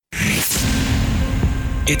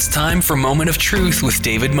It's time for Moment of Truth with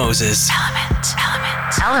David Moses.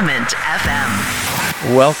 Element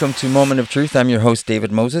FM. Welcome to Moment of Truth. I'm your host,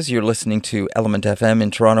 David Moses. You're listening to Element FM in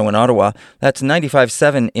Toronto and Ottawa. That's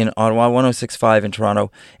 95.7 in Ottawa, 106.5 in Toronto,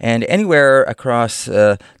 and anywhere across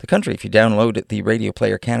the country. If you download the Radio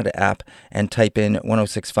Player Canada app and type in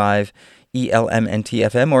 106.5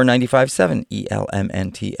 ELMNT-FM or 95.7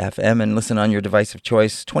 ELMNT-FM and listen on your device of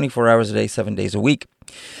choice 24 hours a day, 7 days a week.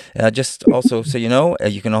 Just also so you know,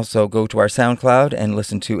 you can also go to our SoundCloud and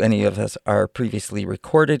listen to any of our previously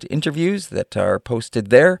recorded interviews that are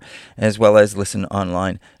posted there, as well as listen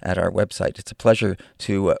online at our website. It's a pleasure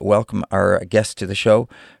to welcome our guest to the show,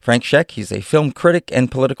 Frank Scheck. He's a film critic and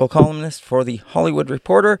political columnist for The Hollywood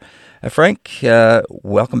Reporter. Frank,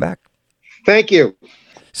 welcome back. Thank you.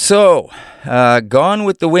 So, Gone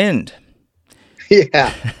with the Wind.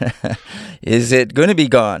 Yeah. Is it going to be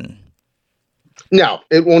gone? No,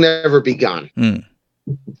 it will never be gone. Gone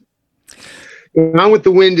with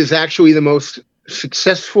the Wind is actually the most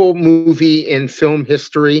successful movie in film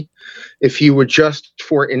history. If you adjust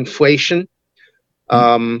for inflation,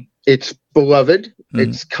 it's beloved.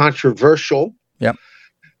 It's controversial. Yep.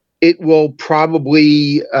 It will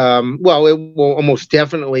probably, it will almost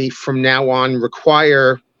definitely from now on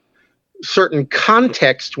require certain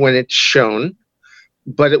context when it's shown,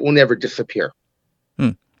 but it will never disappear.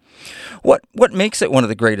 What makes it one of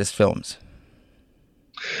the greatest films?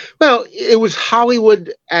 Well, it was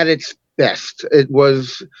Hollywood at its best. It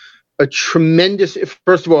was a tremendous.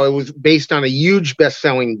 First of all, it was based on a huge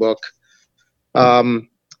best-selling book.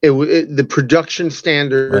 The production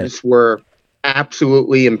standards were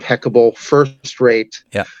absolutely impeccable, first rate.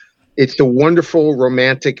 Yeah, it's a wonderful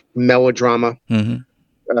romantic melodrama.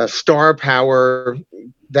 Star power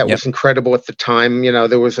that was incredible at the time. You know,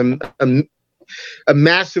 there was a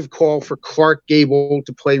massive call for Clark Gable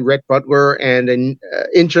to play Rhett Butler and an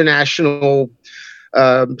international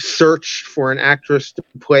search for an actress to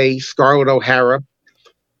play Scarlett O'Hara.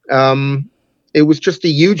 It was just a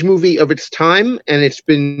huge movie of its time, and it's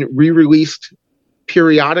been re-released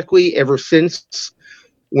periodically ever since.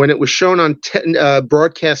 When it was shown on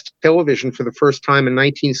broadcast television for the first time in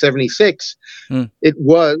 1976, it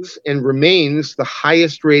was and remains the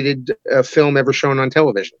highest rated film ever shown on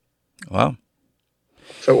television. Wow.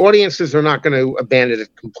 So audiences are not going to abandon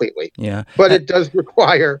it completely. Yeah. But it does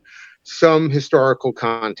require some historical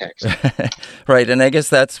context. Right. And I guess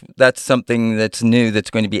that's something that's new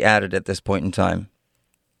that's going to be added at this point in time.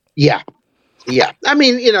 Yeah. Yeah. I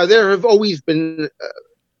mean, there have always been,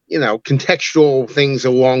 contextual things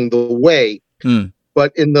along the way.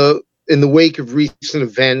 But in the wake of recent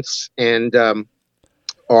events and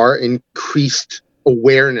our increased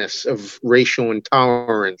awareness of racial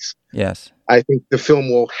intolerance, yes, I think the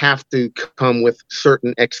film will have to come with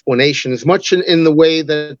certain explanations, much in the way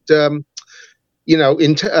that, the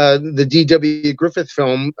D.W. Griffith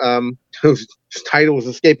film, whose title is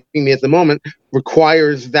escaping me at the moment,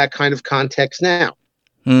 requires that kind of context now.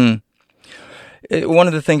 One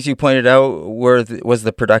of the things you pointed out was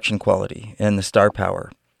the production quality and the star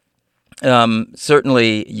power.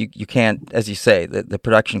 Certainly, you can't, as you say, the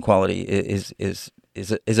production quality is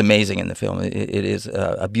amazing in the film. It is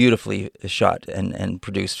a beautifully shot and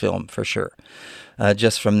produced film for sure.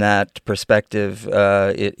 Just from that perspective,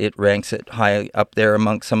 it ranks it high up there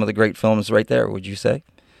amongst some of the great films right there, would you say?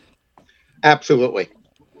 Absolutely.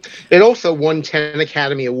 It also won 10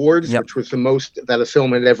 Academy Awards, which was the most that a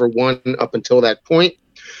film had ever won up until that point,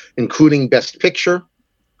 including Best Picture,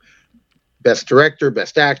 Best Director,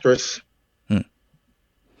 Best Actress.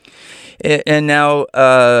 And now,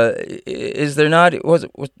 is there not, was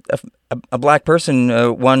a black person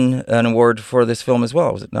won an award for this film as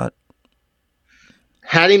well, was it not?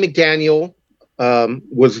 Hattie McDaniel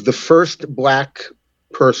was the first black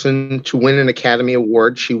person to win an Academy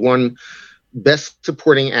Award. She won Best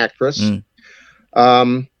Supporting Actress.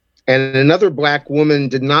 And another black woman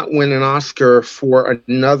did not win an Oscar for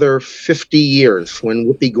another 50 years when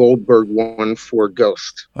Whoopi Goldberg won for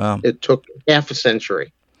Ghost. Wow. It took half a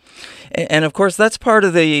century. And of course, that's part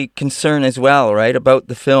of the concern as well, right, about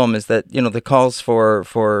the film is that, the calls for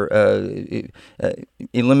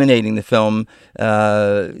eliminating the film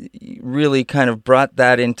really kind of brought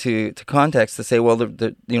that into context to say, well,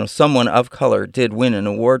 someone of color did win an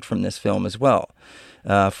award from this film as well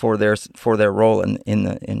for their role in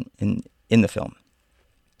the film.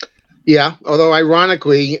 Yeah, although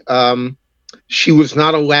ironically, she was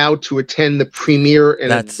not allowed to attend the premiere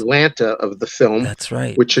in Atlanta of the film. That's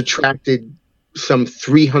right. Which attracted some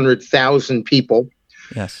 300,000 people.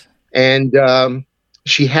 Yes. And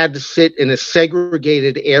she had to sit in a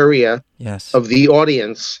segregated area of the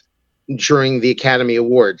audience during the Academy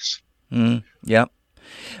Awards. Yeah.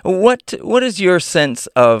 What is your sense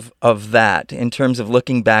of that in terms of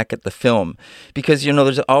looking back at the film? Because,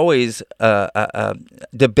 there's always a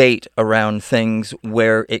debate around things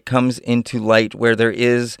where it comes into light, where there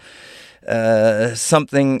is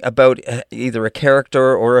something about either a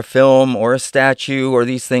character or a film or a statue or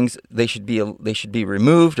these things, they should be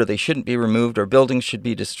removed or they shouldn't be removed, or buildings should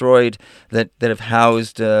be destroyed that have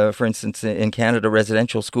housed, for instance, in Canada,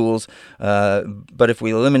 residential schools. But if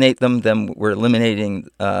we eliminate them, then we're eliminating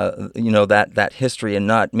that history and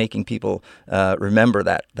not making people remember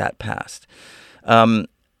that past.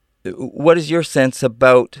 What is your sense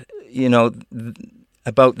about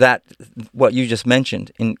that, what you just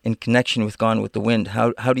mentioned in connection with Gone with the Wind?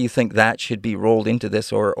 How do you think that should be rolled into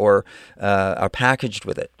this or are packaged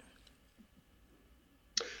with it?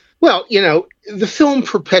 Well, the film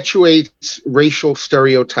perpetuates racial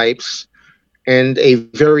stereotypes and a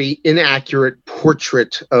very inaccurate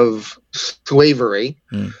portrait of slavery.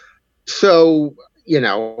 So,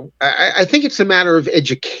 I think it's a matter of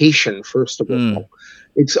education, first of all.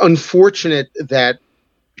 It's unfortunate that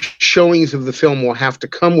showings of the film will have to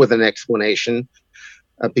come with an explanation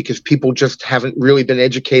because people just haven't really been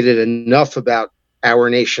educated enough about our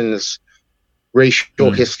nation's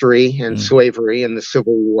racial history and slavery and the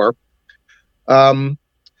Civil War. But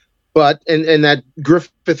that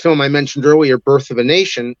Griffith film I mentioned earlier, Birth of a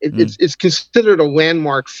Nation, it's considered a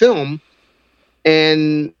landmark film,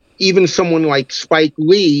 and even someone like Spike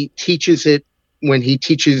Lee teaches it when he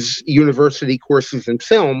teaches university courses in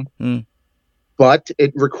film. But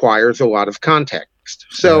it requires a lot of context.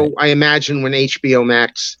 So right. I imagine when HBO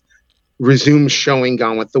Max resumes showing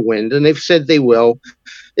Gone with the Wind, and they've said they will,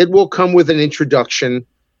 it will come with an introduction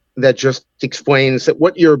that just explains that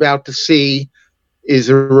what you're about to see is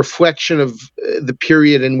a reflection of the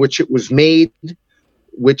period in which it was made,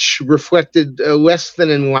 which reflected less than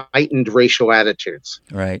enlightened racial attitudes.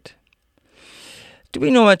 Right. Do we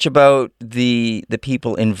know much about the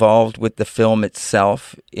people involved with the film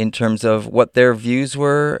itself in terms of what their views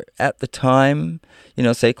were at the time?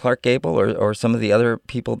 Say Clark Gable or some of the other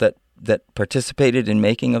people that participated in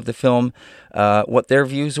making of the film, what their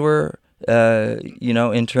views were,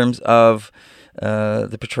 in terms of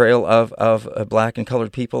the portrayal of black and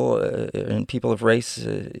colored people and people of race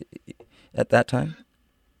at that time?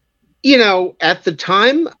 At the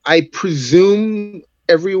time, I presume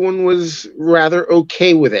everyone was rather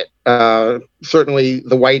okay with it. Certainly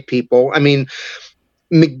the white people. I mean,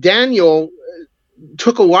 McDaniel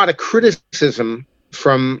took a lot of criticism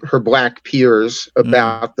from her black peers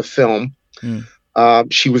about the film.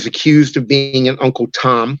 She was accused of being an Uncle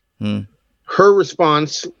Tom. Her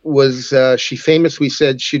response was, she famously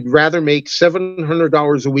said she'd rather make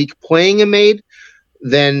 $700 a week playing a maid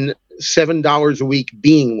than $7 a week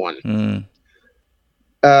being one.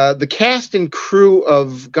 The cast and crew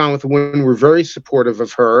of Gone with the Wind were very supportive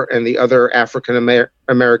of her and the other African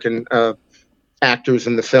American actors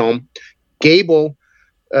in the film. Gable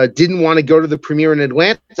didn't want to go to the premiere in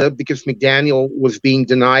Atlanta because McDaniel was being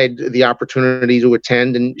denied the opportunity to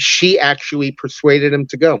attend, and she actually persuaded him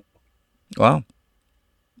to go. Wow.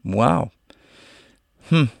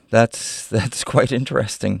 That's quite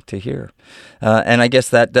interesting to hear, and I guess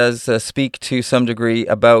that does speak to some degree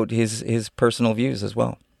about his personal views as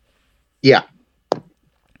well. Yeah.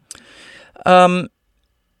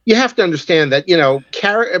 You have to understand that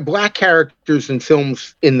black characters in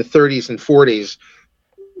films in the 30s and 40s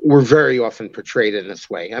were very often portrayed in this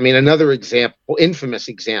way. I mean, another example, infamous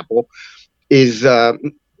example, is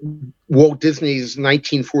Walt Disney's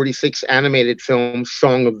 1946 animated film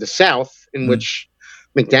Song of the South, in which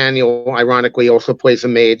McDaniel, ironically, also plays a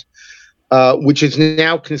maid, which is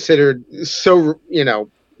now considered so,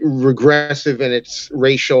 regressive in its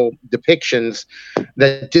racial depictions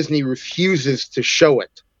that Disney refuses to show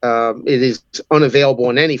it. It is unavailable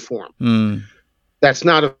in any form. That's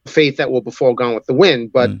not a fate that will befall Gone with the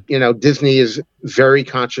Wind, but, Disney is very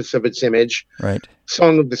conscious of its image. Right.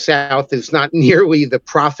 Song of the South is not nearly the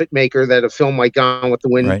profit maker that a film like Gone with the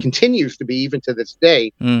Wind continues to be, even to this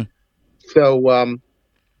day. So,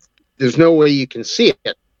 there's no way you can see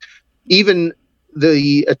it. Even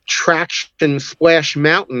the attraction Splash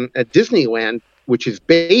Mountain at Disneyland, which is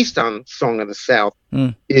based on Song of the South,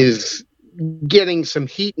 is getting some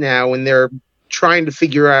heat now, and they're trying to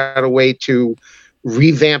figure out a way to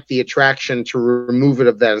revamp the attraction to remove it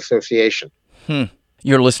of that association.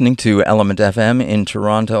 You're listening to Element FM in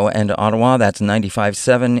Toronto and Ottawa. That's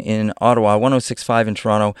 95.7 in Ottawa, 106.5 in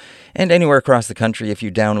Toronto, and anywhere across the country if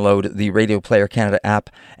you download the Radio Player Canada app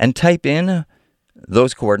and type in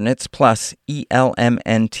those coordinates plus ELMNTFM.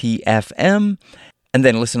 and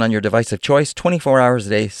then listen on your device of choice 24 hours a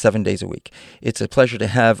day, 7 days a week. It's a pleasure to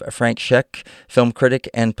have Frank Scheck, film critic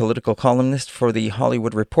and political columnist for The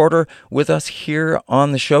Hollywood Reporter, with us here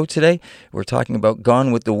on the show today. We're talking about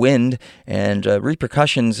Gone with the Wind and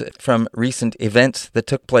repercussions from recent events that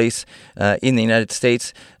took place in the United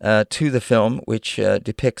States to the film, which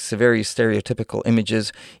depicts very stereotypical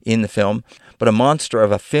images in the film, but a monster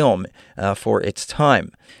of a film for its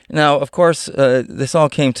time. Now, of course, this all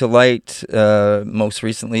came to light most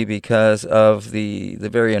recently because of the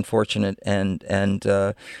very unfortunate and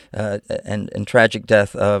tragic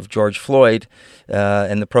death of George Floyd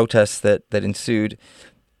and the protests that ensued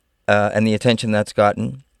and the attention that's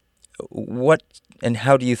gotten. What and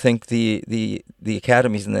how do you think the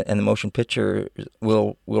academies and the motion picture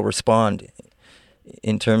will respond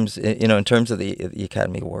in terms of the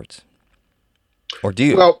Academy Awards? Or do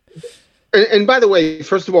you? Well, and by the way,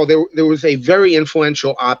 first of all, there was a very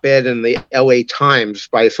influential op-ed in the LA Times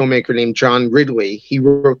by a filmmaker named John Ridley. He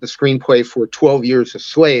wrote the screenplay for 12 Years a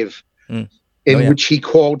Slave, in which he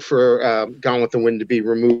called for Gone with the Wind to be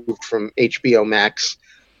removed from HBO Max.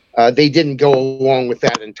 They didn't go along with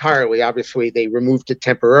that entirely. Obviously, they removed it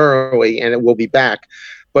temporarily, and it will be back.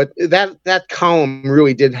 But that column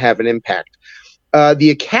really did have an impact. The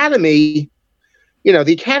Academy...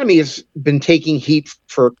 the Academy has been taking heat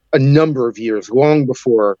for a number of years, long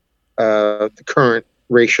before the current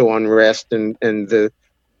racial unrest and the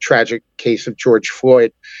tragic case of George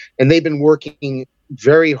Floyd. And they've been working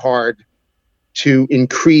very hard to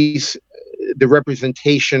increase the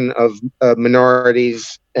representation of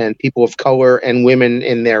minorities and people of color and women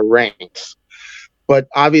in their ranks. But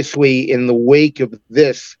obviously, in the wake of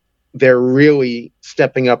this, they're really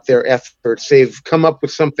stepping up their efforts. They've come up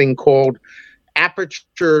with something called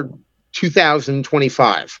Aperture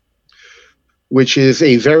 2025, which is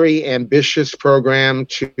a very ambitious program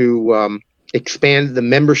to expand the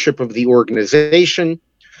membership of the organization.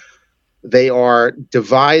 They are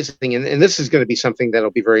devising, and this is going to be something that'll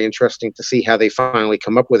be very interesting to see how they finally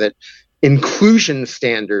come up with it, inclusion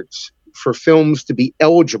standards for films to be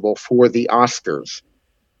eligible for the Oscars.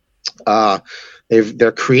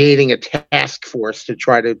 They're creating a task force to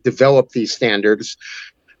try to develop these standards.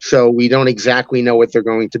 So we don't exactly know what they're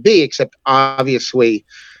going to be, except obviously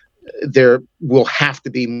there will have to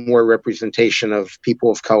be more representation of people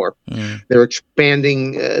of color. They're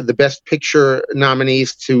expanding the Best Picture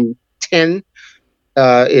nominees to 10.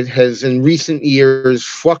 It has in recent years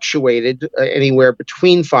fluctuated anywhere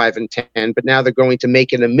between 5 and 10, but now they're going to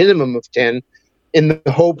make it a minimum of 10 in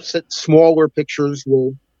the hopes that smaller pictures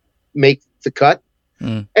will make the cut.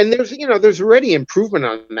 And there's already improvement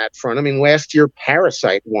on that front. I mean, last year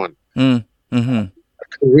Parasite won, a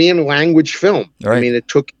Korean language film. Right. I mean, it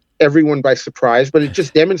took everyone by surprise, but it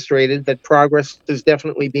just demonstrated that progress is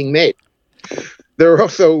definitely being made. They're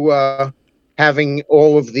also having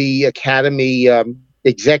all of the Academy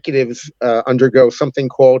executives undergo something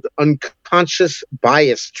called unconscious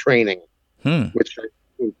bias training, which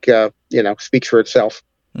I think speaks for itself.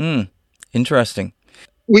 Interesting.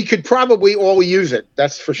 We could probably all use it.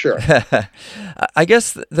 That's for sure. I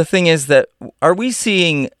guess the thing is that are we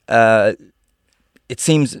seeing? It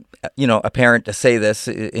seems apparent to say this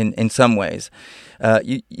in some ways.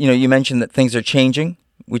 You mentioned that things are changing,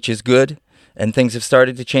 which is good, and things have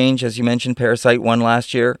started to change. As you mentioned, Parasite won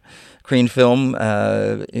last year, Korean film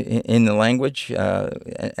in the language,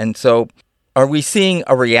 and so are we seeing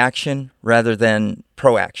a reaction rather than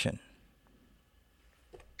proaction?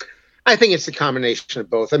 I think it's a combination of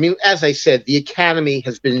both. I mean, as I said, the Academy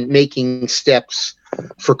has been making steps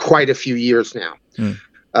for quite a few years now.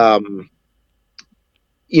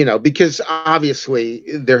 Because obviously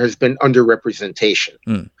there has been underrepresentation.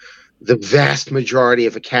 The vast majority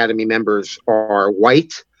of Academy members are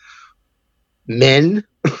white, men,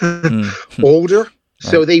 older.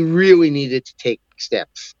 So they really needed to take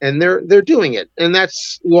steps, and they're doing it, and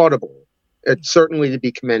that's laudable. It's certainly to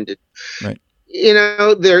be commended. Right.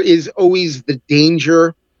 There is always the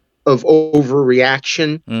danger of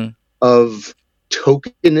overreaction, of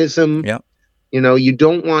tokenism. Yeah. You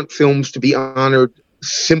don't want films to be honored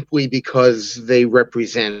simply because they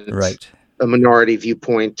represent a minority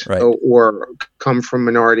viewpoint or come from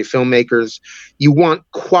minority filmmakers. You want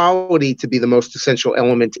quality to be the most essential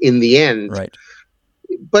element in the end. Right.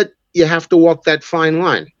 But you have to walk that fine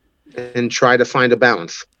line and try to find a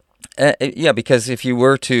balance. Because if you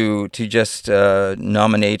were to just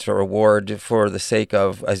nominate or award for the sake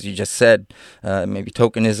of, as you just said, maybe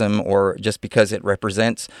tokenism, or just because it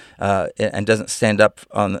represents and doesn't stand up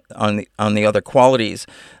on the other qualities,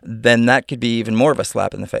 then that could be even more of a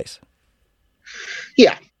slap in the face.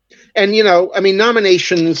 Yeah, and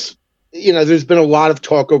nominations there's been a lot of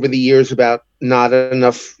talk over the years about not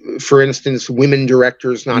enough, for instance, women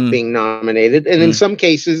directors not being nominated. And in some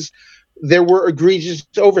cases, there were egregious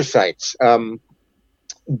oversights.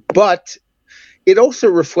 But it also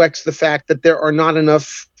reflects the fact that there are not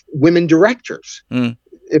enough women directors.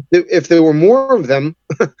 If there were more of them,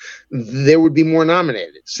 there would be more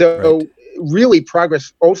nominated. So really,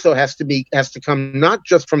 progress also has to come not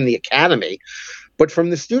just from the Academy, but from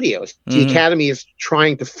the studios. The Academy is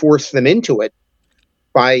trying to force them into it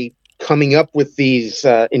by coming up with these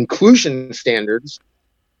inclusion standards.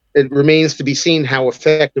 It remains to be seen how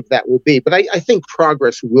effective that will be. But I think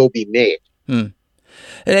progress will be made.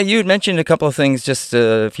 You had mentioned a couple of things just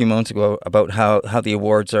a few moments ago about how the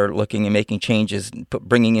awards are looking and making changes,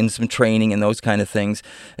 bringing in some training and those kind of things.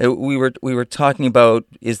 We were talking about,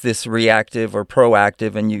 is this reactive or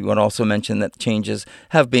proactive? And you had also mentioned that changes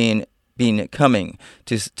have been coming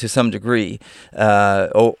to some degree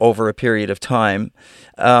over a period of time.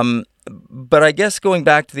 But I guess going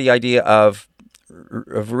back to the idea of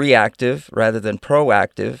reactive rather than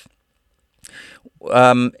proactive,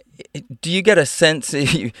 do you get a sense,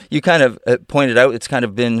 you kind of pointed out, it's kind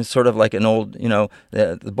of been sort of like an old,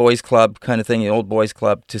 the boys club kind of thing, the old boys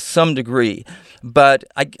club to some degree. But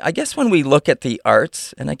I guess when we look at the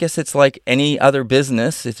arts, and I guess it's like any other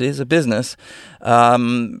business, it is a business,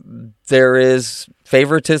 there is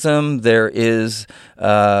favoritism, there is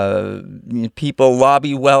people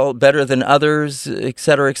lobby better than others, et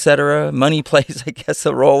cetera, et cetera. Money plays, I guess,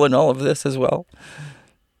 a role in all of this as well.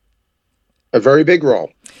 A very big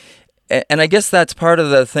role. And I guess that's part of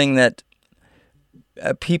the thing that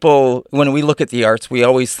people, when we look at the arts,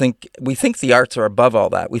 we think the arts are above all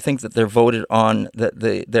that. We think that they're voted on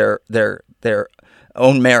their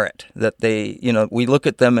own merit, that we look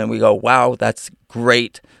at them and we go, wow, that's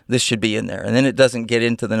great. This should be in there. And then it doesn't get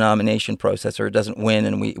into the nomination process, or it doesn't win,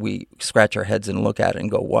 and we scratch our heads and look at it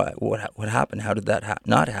and go, what happened? How did that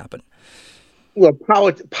not happen? Well,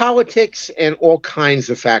 politics and all kinds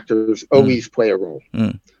of factors always play a role.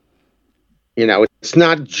 It's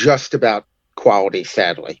not just about quality,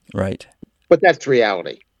 sadly. Right. But that's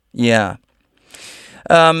reality. Yeah.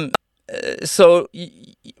 So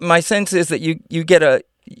my sense is that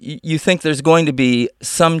you think there's going to be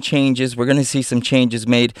some changes. We're going to see some changes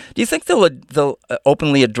made. Do you think they'll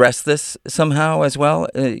openly address this somehow as well,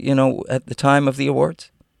 at the time of the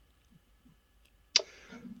awards?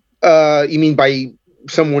 You mean by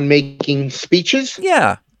someone making speeches?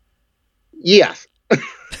 Yeah. Yes.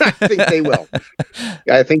 I think they will.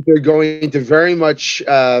 I think they're going to very much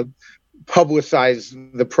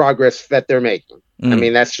publicize the progress that they're making. I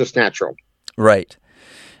mean, that's just natural. Right.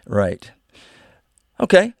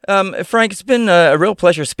 Okay. Frank, it's been a real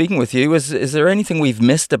pleasure speaking with you. Is there anything we've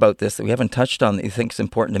missed about this that we haven't touched on that you think is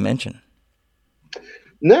important to mention?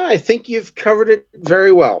 No, I think you've covered it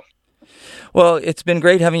very well. Well, it's been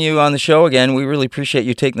great having you on the show again. We really appreciate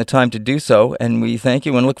you taking the time to do so, and we thank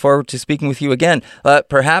you and look forward to speaking with you again.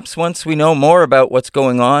 Perhaps once we know more about what's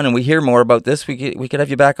going on and we hear more about this, we could have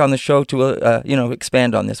you back on the show to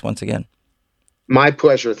expand on this once again. My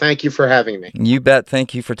pleasure. Thank you for having me. You bet.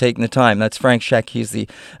 Thank you for taking the time. That's Frank Scheck. He's the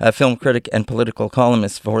film critic and political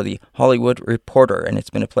columnist for The Hollywood Reporter, and it's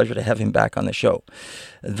been a pleasure to have him back on the show.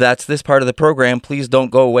 That's this part of the program. Please don't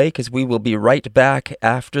go away, because we will be right back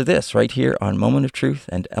after this, right here on Moment of Truth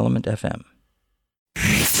and Element FM.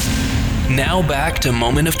 Now back to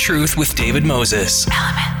Moment of Truth with David Moses.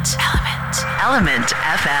 Element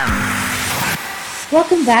FM.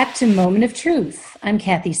 Welcome back to Moment of Truth. I'm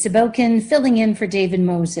Kathy Sabokin, filling in for David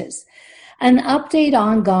Moses. An update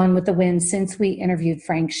on Gone with the Wind since we interviewed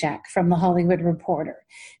Frank Scheck from The Hollywood Reporter.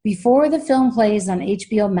 Before the film plays on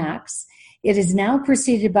HBO Max, it is now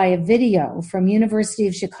preceded by a video from University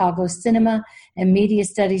of Chicago Cinema and Media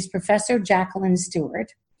Studies professor Jacqueline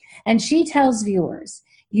Stewart. And she tells viewers,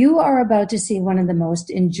 you are about to see one of the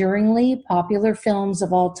most enduringly popular films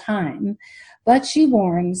of all time, but she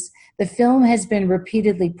warns the film has been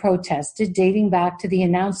repeatedly protested dating back to the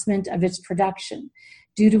announcement of its production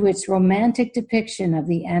due to its romantic depiction of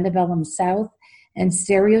the antebellum South and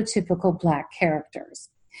stereotypical Black characters.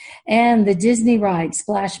 And the Disney ride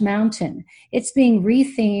Splash Mountain, it's being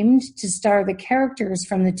rethemed to star the characters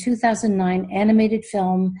from the 2009 animated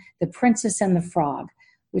film The Princess and the Frog,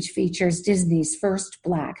 which features Disney's first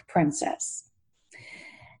Black princess.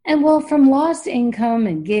 And well, from lost income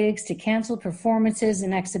and gigs to canceled performances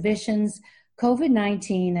and exhibitions,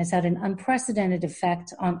 COVID-19 has had an unprecedented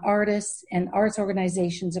effect on artists and arts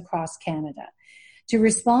organizations across Canada. To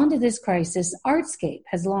respond to this crisis, Artscape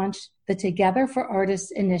has launched the Together for Artists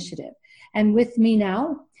initiative. And with me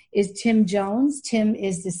now is Tim Jones. Tim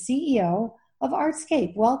is the CEO of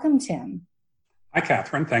Artscape. Welcome, Tim. Hi,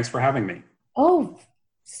 Catherine. Thanks for having me. Oh,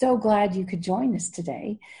 so glad you could join us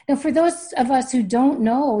today. Now, for those of us who don't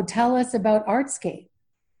know, tell us about Artscape.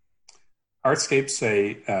 Artscape's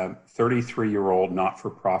a 33-year-old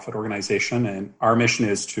not-for-profit organization, and our mission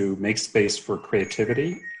is to make space for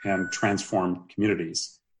creativity and transform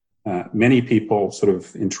communities. Many people sort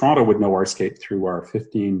of in Toronto would know Artscape through our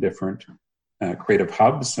 15 different creative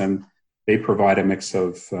hubs, and they provide a mix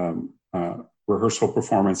of rehearsal,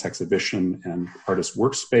 performance, exhibition, and artist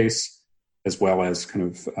workspace, as well as kind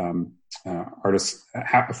of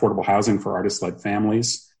affordable housing for artist-led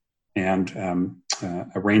families, and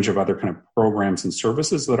a range of other kind of programs and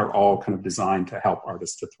services that are all kind of designed to help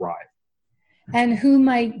artists to thrive. And who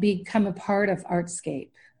might become a part of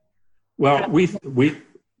Artscape? Well, we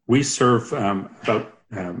serve about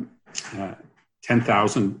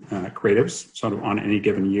 10,000 creatives sort of on any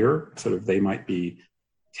given year. Sort of they might be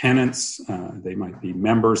tenants, they might be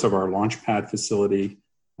members of our Launchpad facility,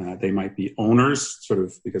 they might be owners, sort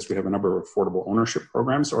of because we have a number of affordable ownership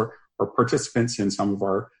programs, or participants in some of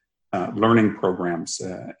our learning programs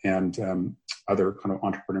and other kind of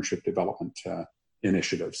entrepreneurship development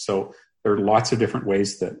initiatives. So there are lots of different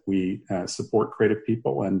ways that we support creative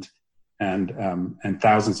people, and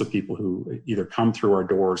thousands of people who either come through our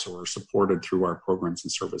doors or are supported through our programs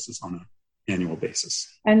and services on an annual basis.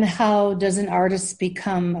 And how does an artist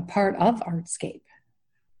become a part of Artscape?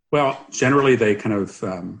 Well, generally they kind of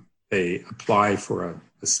they apply for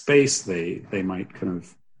a space. They might kind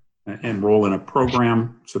of enroll in a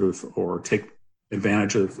program, sort of, or take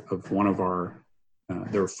advantage of one of our.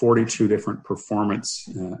 There are 42 different performance,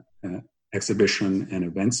 exhibition, and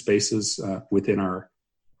event spaces within our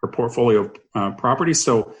portfolio of properties.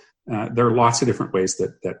 So there are lots of different ways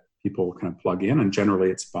that people kind of plug in, and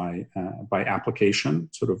generally it's by application,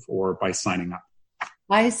 sort of, or by signing up.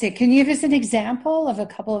 I see. Can you give us an example of a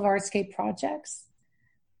couple of Artscape projects?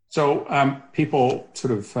 So people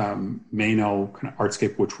sort of may know kind of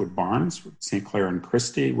Artscape Witchwood Barns, St. Clair and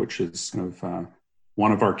Christie, which is kind of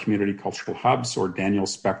one of our community cultural hubs, or Daniel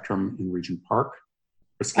Spectrum in Regent Park.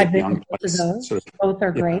 Artscape Young Place, sort of, both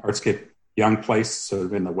are great. Artscape Young Place, sort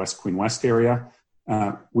of in the West Queen West area.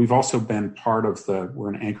 We've also been part of we're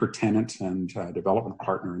an anchor tenant and development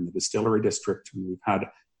partner in the Distillery District, and we've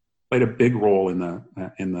played a big role in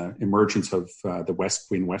the emergence of the West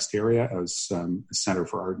Queen West area as a center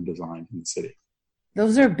for art and design in the city.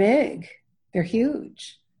 Those are big. They're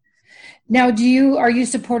huge. Now, are you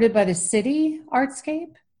supported by the city,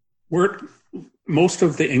 Artscape? Most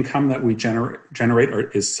of the income that we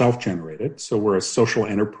generate is self-generated. So we're a social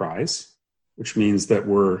enterprise, which means that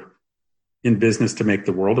we're in business to make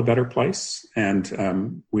the world a better place. And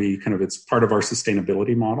it's part of our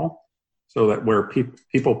sustainability model. So that where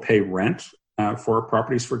people pay rent for our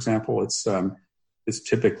properties, for example, it's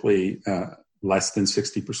typically less than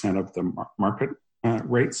 60% of the market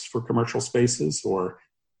rates for commercial spaces, or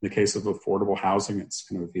in the case of affordable housing, it's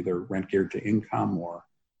kind of either rent geared to income or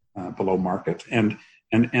below market, and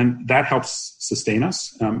that helps sustain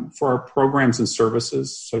us. For our programs and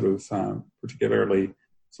services, sort of particularly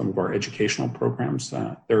some of our educational programs,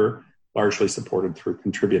 they're largely supported through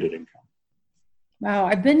contributed income. Wow,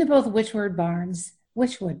 I've been to both Witchwood Barns,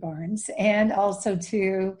 and also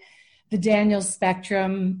to the Daniel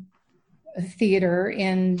Spectrum Theater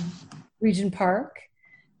in Regent Park.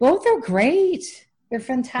 Both are great. They're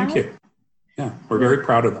fantastic. Thank you. Yeah, we're very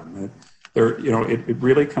proud of them. It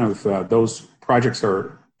really kind of, those projects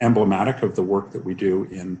are emblematic of the work that we do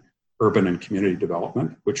in urban and community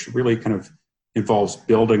development, which really kind of involves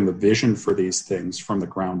building the vision for these things from the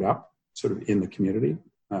ground up, sort of in the community.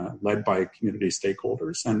 Led by community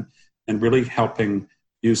stakeholders, and really helping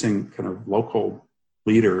using kind of local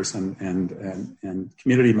leaders and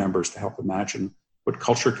community members to help imagine what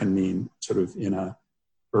culture can mean sort of in a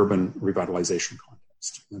urban revitalization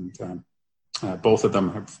context. And both of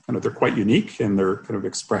them have they're quite unique, and they're kind of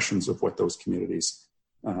expressions of what those communities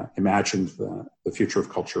imagined the future of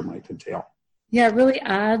culture might entail. Yeah, it really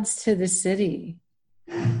adds to the city.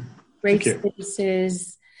 Great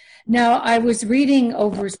spaces. Now, I was reading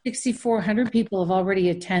over 6,400 people have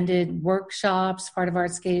already attended workshops, part of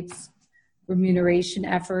Artscape's remuneration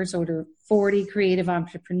efforts. Over 40 creative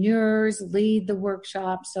entrepreneurs lead the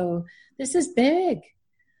workshop. So this is big.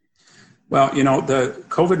 Well, the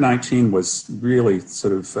COVID-19 was really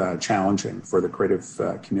sort of challenging for the creative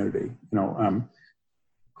community.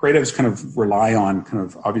 Creatives kind of rely on kind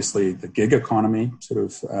of obviously the gig economy sort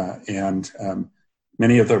of, and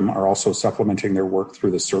many of them are also supplementing their work through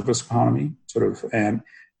the service economy, sort of, and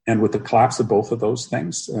with the collapse of both of those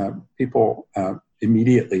things, people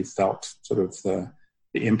immediately felt sort of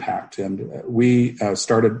impact. And we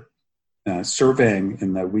started surveying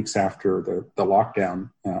in the weeks after the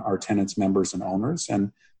lockdown our tenants, members, and owners,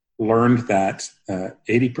 and learned that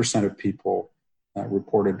 80% of people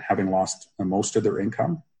reported having lost most of their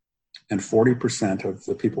income, and 40% of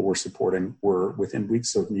the people we're supporting were within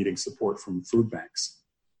weeks of needing support from food banks.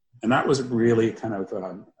 And that was really kind of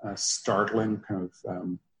a startling kind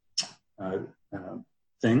of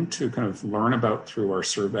thing to kind of learn about through our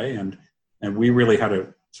survey. And we really had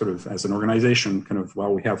to sort of, as an organization, kind of,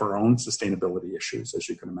 while we have our own sustainability issues, as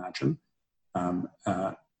you can imagine,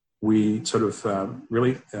 we sort of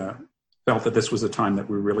really felt that this was a time that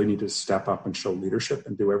we really need to step up and show leadership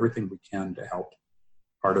and do everything we can to help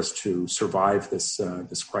artists to survive this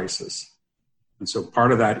crisis. And so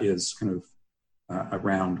part of that is kind of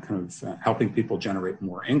around kind of helping people generate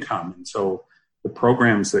more income. And so the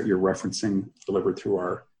programs that you're referencing, delivered through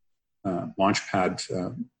our Launchpad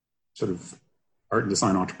sort of Art and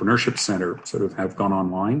Design Entrepreneurship Center, sort of have gone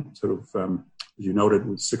online. Sort of, as you noted,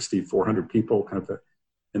 with 6,400 people kind of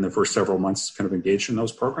in the first several months kind of engaged in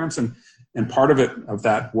those programs. And part of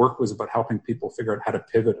that work was about helping people figure out how to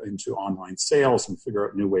pivot into online sales and figure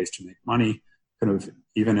out new ways to make money, kind of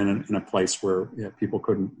even in a place where people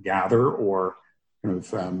couldn't gather or kind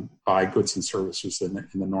of buy goods and services in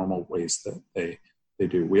the normal ways that they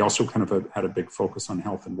do. We also kind of had a big focus on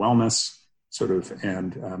health and wellness, sort of,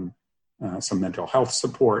 and some mental health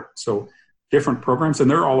support. So different programs, and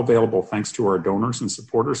they're all available thanks to our donors and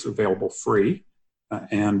supporters, available free.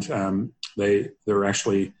 And they're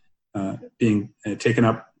actually being taken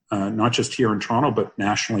up not just here in Toronto, but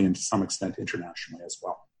nationally and to some extent internationally as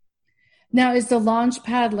well. Now, is the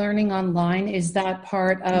Launchpad Learning Online, is that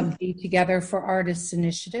part of the Together for Artists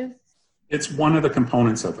initiative? It's one of the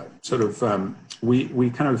components of it. Sort of, we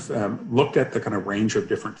kind of looked at the kind of range of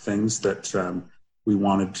different things that we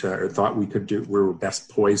wanted to, or thought we could do, we were best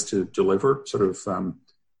poised to deliver, sort of,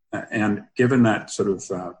 and given that sort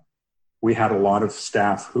of, we had a lot of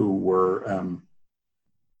staff who were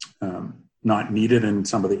not needed in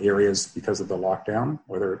some of the areas because of the lockdown,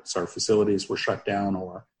 whether it's our facilities were shut down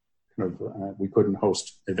or kind of we couldn't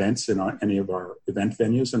host events in any of our event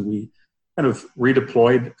venues. And we kind of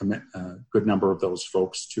redeployed a good number of those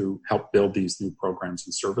folks to help build these new programs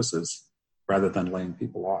and services rather than laying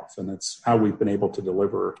people off. And it's how we've been able to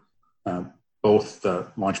deliver both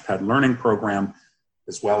the Launchpad Learning program,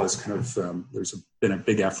 as well as kind of, there's been a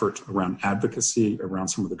big effort around advocacy around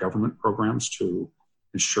some of the government programs to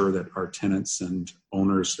ensure that our tenants and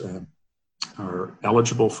owners are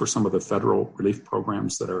eligible for some of the federal relief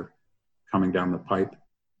programs that are coming down the pipe.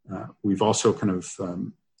 We've also kind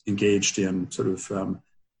of engaged in sort of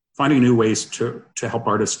finding new ways to help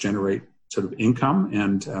artists generate sort of income,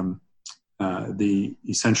 and the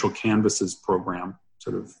Essential Canvases program,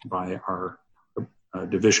 sort of by our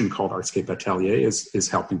division called Artscape Atelier, is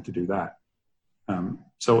helping to do that.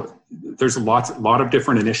 So there's a lot of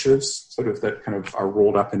different initiatives sort of that kind of are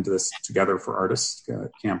rolled up into this Together for Artists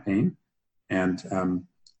campaign. And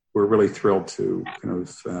we're really thrilled to kind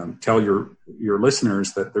of tell your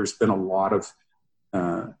listeners that there's been a lot of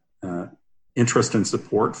interest and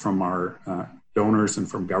support from our donors and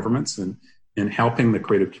from governments in helping the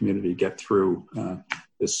creative community get through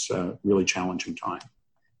this really challenging time.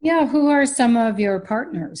 Yeah, who are some of your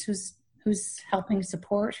partners? Who's helping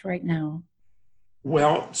support right now?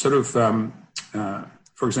 Well, sort of,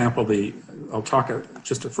 for example, I'll talk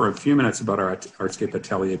just for a few minutes about our Artscape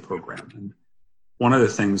Atelier program. And one of the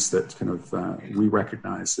things that kind of we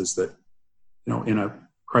recognize is that, in a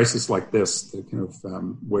crisis like this, kind of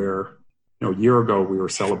where, a year ago we were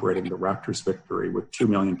celebrating the Raptors victory with 2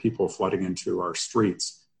 million people flooding into our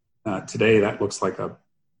streets. Today, that looks like a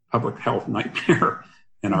public health nightmare,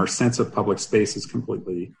 and our sense of public space is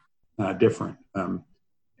completely different.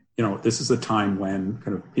 This is a time when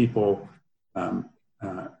kind of people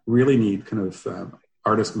really need kind of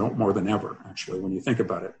artists more than ever, actually, when you think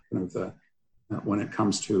about it, kind of when it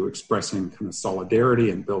comes to expressing kind of solidarity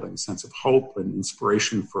and building a sense of hope and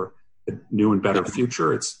inspiration for a new and better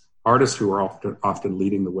future. It's artists who are often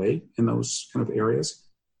leading the way in those kind of areas.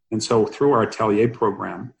 And so through our Atelier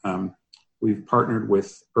program, we've partnered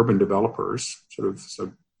with urban developers,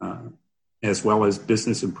 as well as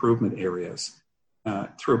business improvement areas,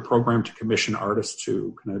 through a program to commission artists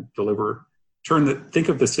to kind of deliver, think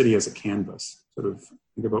of the city as a canvas, sort of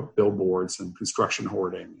think about billboards and construction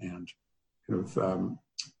hoarding and kind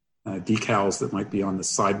of decals that might be on the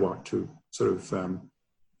sidewalk to sort of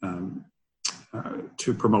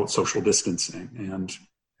to promote social distancing, and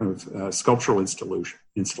kind of sculptural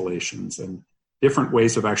installations and different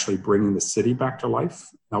ways of actually bringing the city back to life,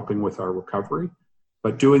 helping with our recovery.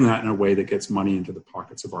 but doing that in a way that gets money into the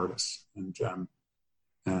pockets of artists. And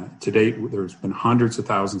to date, there's been hundreds of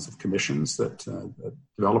thousands of commissions that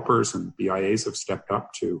developers and BIAs have stepped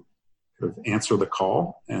up to sort of answer the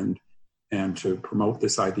call and to promote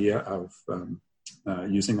this idea of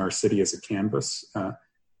using our city as a canvas.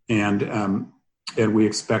 And we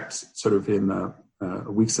expect sort of in the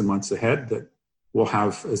weeks and months ahead that we'll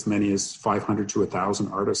have as many as 500 to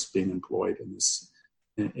 1,000 artists being employed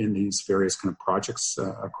in these various kind of projects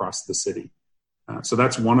across the city. So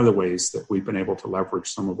that's one of the ways that we've been able to leverage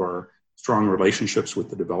some of our strong relationships with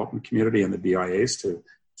the development community and the BIAs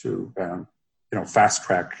to fast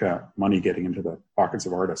track money getting into the pockets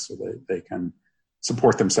of artists so that they can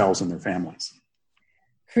support themselves and their families.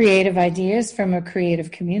 Creative ideas from a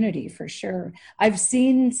creative community, for sure. I've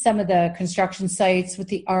seen some of the construction sites with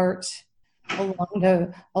the art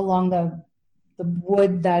along the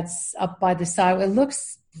wood that's up by the side. It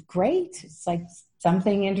looks great. It's like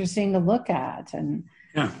something interesting to look at. And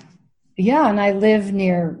and I live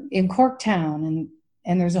in Corktown,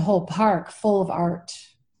 and there's a whole park full of art.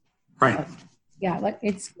 Right.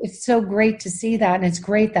 It's so great to see that, and it's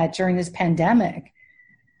great that during this pandemic,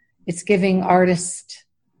 it's giving artists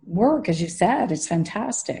work, as you said. It's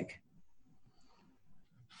fantastic.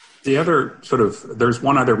 The other there's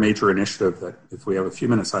one other major initiative that, if we have a few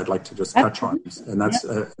minutes, I'd like to just touch on, and that's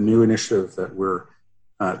a new initiative that we're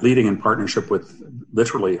leading in partnership with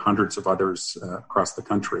literally hundreds of others across the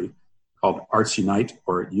country, called Arts Unite,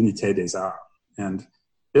 or Unité des Arts. And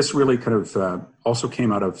this really kind of also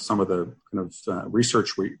came out of some of the kind of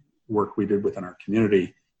research work we did within our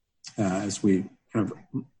community as we kind of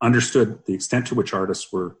understood the extent to which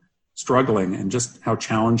artists were struggling and just how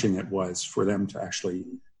challenging it was for them to actually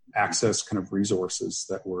access kind of resources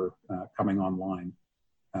that were coming online.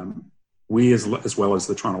 We, as well as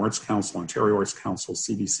the Toronto Arts Council, Ontario Arts Council,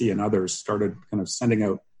 CBC, and others, started kind of sending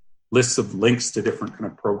out lists of links to different kind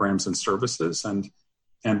of programs and services.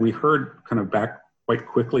 And we heard kind of back quite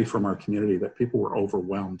quickly from our community that people were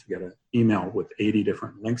overwhelmed to get an email with 80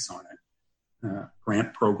 different links on it,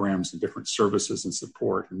 grant programs and different services and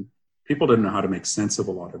support. And people didn't know how to make sense of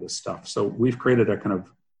a lot of this stuff. So we've created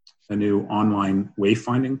a new online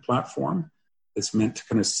wayfinding platform that's meant to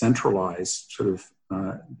kind of centralize sort of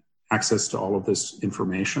access to all of this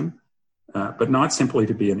information, but not simply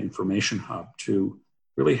to be an information hub, to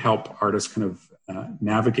really help artists kind of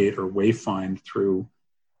navigate or wayfind through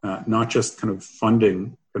not just kind of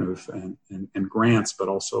funding kind of and grants, but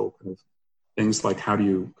also kind of things like how do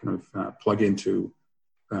you kind of plug into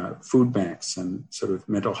food banks and sort of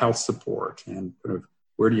mental health support, and kind of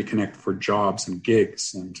where do you connect for jobs and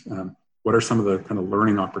gigs, and what are some of the kind of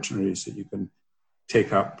learning opportunities that you can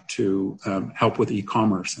take up to help with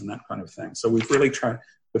e-commerce and that kind of thing. So we've really tried,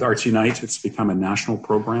 with Arts Unite, it's become a national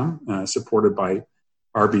program supported by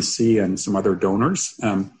RBC and some other donors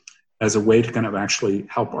as a way to kind of actually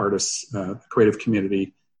help artists, the creative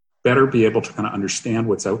community, better be able to kind of understand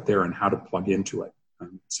what's out there and how to plug into it.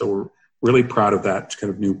 So we're really proud of that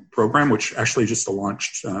kind of new program, which actually just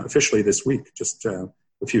launched officially this week, just a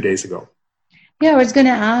few days ago. Yeah, I was going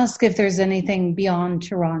to ask if there's anything beyond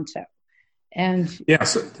Toronto. And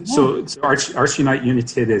so Arts Unite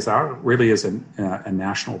Unité des Arts really is a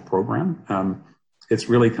national program. It's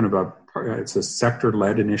really kind of it's a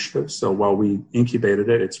sector-led initiative. So while we incubated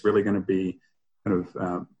it, it's really going to be kind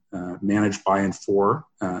of managed by and for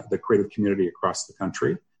the creative community across the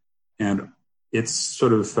country. And it's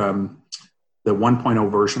sort of the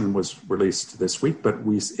 1.0 version was released this week, but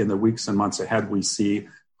in the weeks and months ahead, we see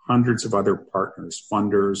hundreds of other partners,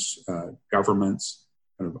 funders, governments,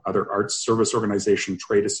 kind of other arts service organizations,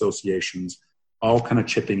 trade associations, all kind of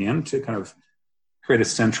chipping in to kind of create a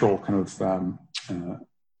central kind of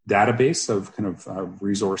database of kind of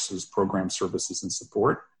resources, programs, services, and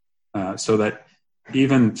support, so that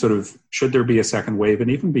even sort of should there be a second wave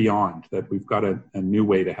and even beyond, that we've got a new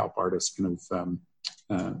way to help artists kind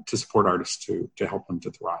of to support artists to help them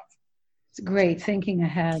to thrive. It's great thinking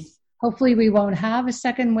ahead. Hopefully we won't have a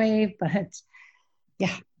second wave, but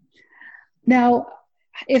yeah. Now,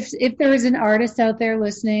 if there is an artist out there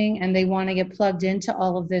listening and they want to get plugged into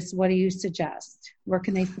all of this, what do you suggest? Where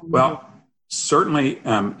can they find you? Certainly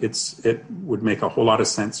it would make a whole lot of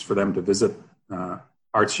sense for them to visit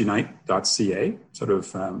artsunite.ca,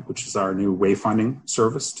 which is our new wayfinding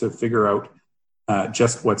service, to figure out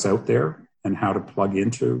just what's out there and how to plug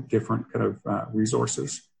into different kind of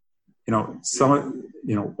resources. One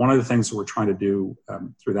of the things that we're trying to do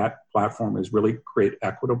through that platform is really create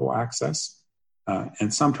equitable access.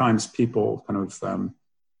 And sometimes people kind of,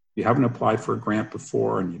 you haven't applied for a grant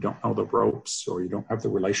before and you don't know the ropes, or you don't have the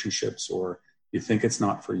relationships, or you think it's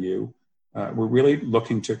not for you. we're really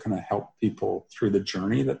looking to kind of help people through the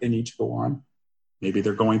journey that they need to go on. Maybe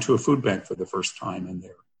they're going to a food bank for the first time and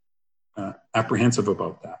they're apprehensive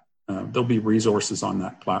about that. There'll be resources on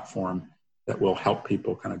that platform that will help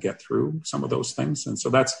people kind of get through some of those things. And so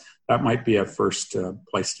that might be a first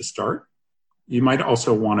place to start. You might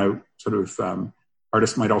also want to sort of,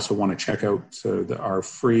 artists might also want to check out our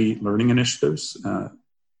free learning initiatives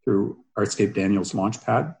through Artscape Daniels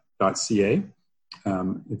Launchpad.ca.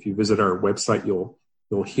 If you visit our website,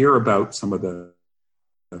 you'll hear about some of the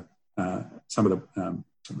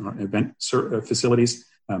event facilities.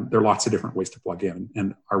 There are lots of different ways to plug in,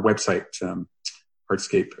 and our website,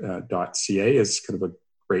 artscape.ca, is kind of a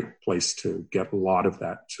great place to get a lot of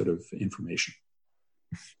that sort of information.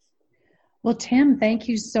 Well, Tim, thank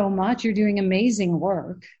you so much. You're doing amazing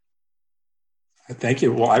work. Thank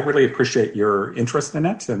you. Well, I really appreciate your interest in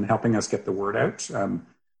it and helping us get the word out.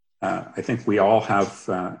 I think we all have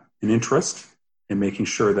an interest in making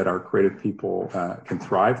sure that our creative people can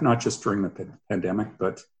thrive, not just during the pandemic,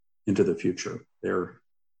 but into the future. They're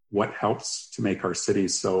what helps to make our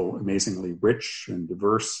cities so amazingly rich and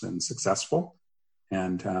diverse and successful.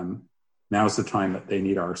 And now is the time that they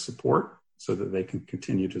need our support so that they can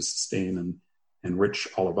continue to sustain and enrich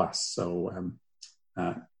all of us. So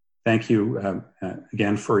thank you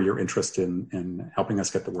again for your interest in helping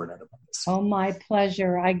us get the word out about this. Oh, my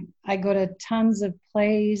pleasure. I go to tons of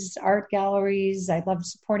plays, art galleries. I love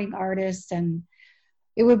supporting artists, and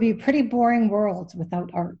it would be a pretty boring world without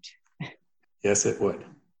art. Yes, it would.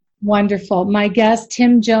 Wonderful. My guest,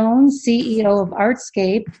 Tim Jones, CEO of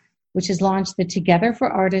Artscape, which has launched the Together for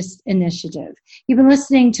Artists initiative. You've been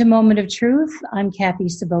listening to Moment of Truth. I'm Kathy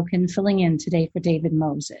Sabokin, filling in today for David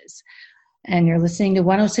Moses. And you're listening to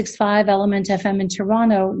 106.5 Element FM in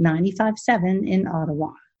Toronto, 95.7 in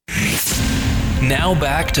Ottawa. Now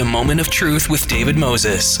back to Moment of Truth with David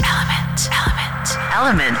Moses.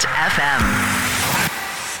 Element FM.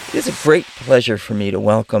 It is a great pleasure for me to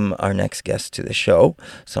welcome our next guest to the show,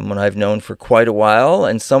 someone I've known for quite a while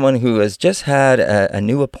and someone who has just had a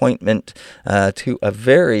new appointment to a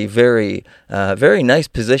very, very, very nice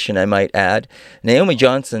position, I might add. Naomi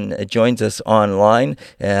Johnson joins us online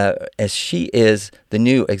as she is the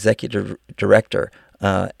new executive director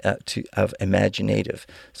of Imaginative.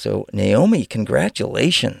 So, Naomi,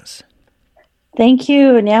 congratulations. Thank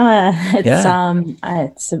you, Niama.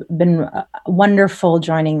 It's been wonderful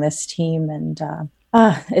joining this team, and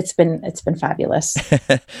it's been fabulous.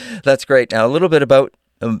 That's great. Now, a little bit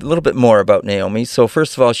more about Naomi. So,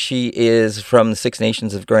 first of all, she is from the Six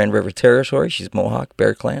Nations of Grand River Territory. She's Mohawk,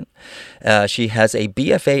 Bear Clan. She has a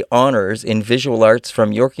BFA honors in visual arts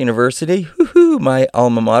from York University. Woohoo, my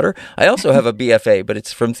alma mater. I also have a BFA, but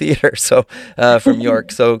it's from theater, so from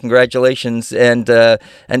York. So, congratulations. And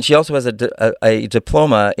she also has a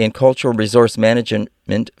diploma in cultural resource management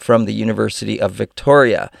from the University of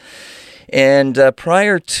Victoria. And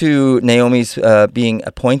prior to Naomi's being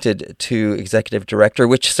appointed to executive director,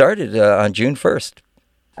 which started on June 1st.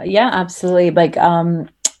 Yeah, absolutely. Like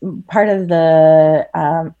part of the,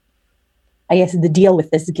 I guess the deal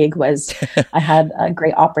with this gig was I had a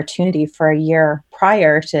great opportunity for a year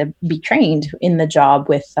prior to be trained in the job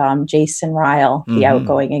with Jason Ryle, the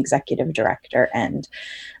outgoing executive director. And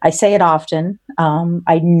I say it often,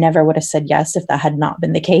 I never would have said yes if that had not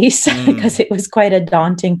been the case, because it was quite a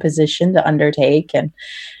daunting position to undertake. And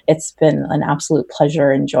it's been an absolute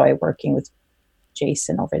pleasure and joy working with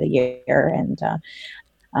Jason over the year. And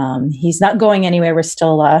he's not going anywhere. We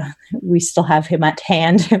still have him at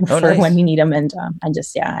hand for nice. When we need him. And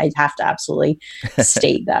I have to absolutely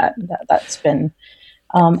state that's been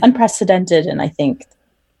unprecedented. And I think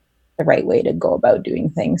the right way to go about doing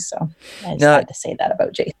things. So I just had to say that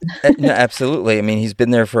about Jason. No, absolutely. I mean, he's been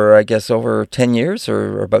there for, I guess, over 10 years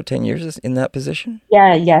or about 10 years in that position.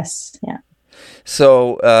 Yeah. Yes. Yeah.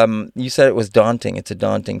 So you said it was daunting. It's a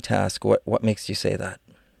daunting task. What makes you say that?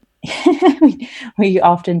 we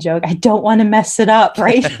often joke, I don't want to mess it up,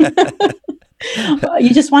 right?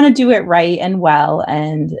 You just want to do it right and well.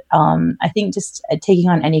 And I think just taking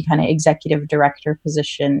on any kind of executive director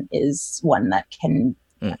position is one that can,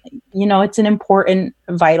 it's an important,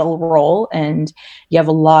 vital role, and you have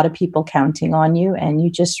a lot of people counting on you, and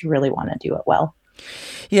you just really want to do it well.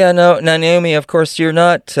 Yeah, no. Now, Naomi, of course, you're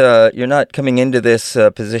not coming into this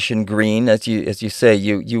position green, as you say.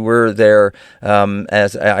 You were there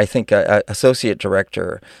as I think associate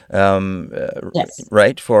director, yes.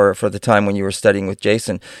 Right, for the time when you were studying with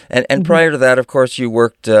Jason, and prior to that, of course, you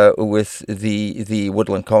worked with the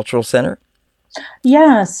Woodland Cultural Center.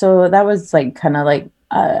 Yeah, so that was like kind of like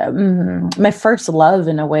my first love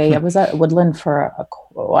in a way. I was at Woodland for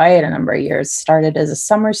quite a number of years. Started as a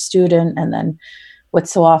summer student, and then what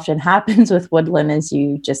so often happens with Woodland is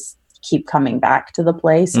you just keep coming back to the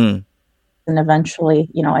place. And eventually,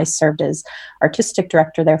 I served as artistic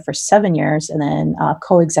director there for 7 years, and then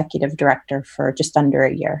co-executive director for just under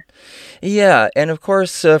a year. Yeah, and of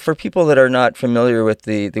course, for people that are not familiar with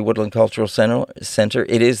the Woodland Cultural Center,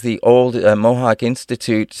 it is the old Mohawk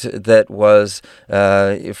Institute that was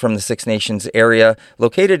from the Six Nations area,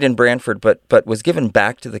 located in Brantford, but was given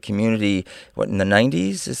back to the community, in the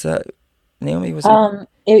 90s? Is that, Naomi, was it?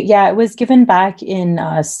 It was given back in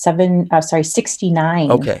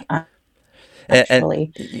 69. Okay.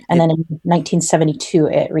 Actually. And then in 1972,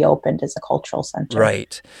 it reopened as a cultural center.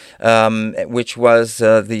 Right, which was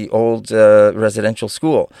the old residential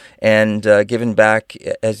school, and given back,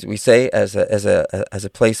 as we say, as a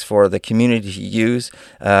place for the community to use,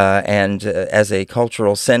 and as a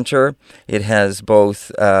cultural center. It has both.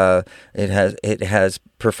 It has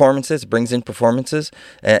performances, brings in performances,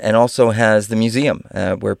 and also has the museum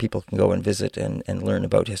where people can go and visit and learn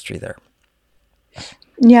about history there.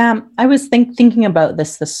 Yeah, I was thinking about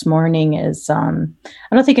this morning. Is I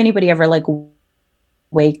don't think anybody ever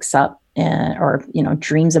wakes up or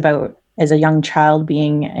dreams about as a young child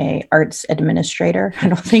being a arts administrator. I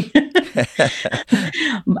don't think. And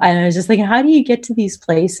I was just thinking, how do you get to these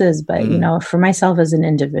places? But for myself as an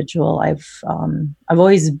individual, I've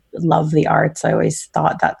always loved the arts. I always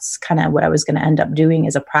thought that's kind of what I was going to end up doing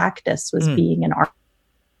as a practice, was being an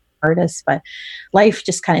artist. But life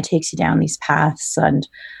just kind of takes you down these paths, and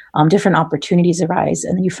different opportunities arise,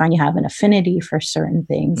 and then you find you have an affinity for certain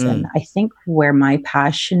things. And I think where my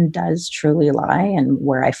passion does truly lie, and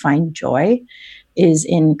where I find joy, is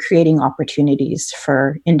in creating opportunities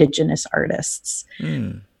for Indigenous artists.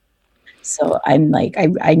 So I'm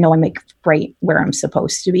I know I'm right where I'm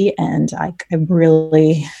supposed to be, and I'm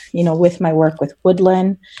really, with my work with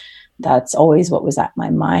Woodland, that's always what was at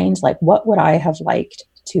my mind. What would I have liked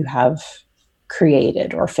to have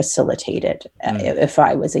created or facilitated if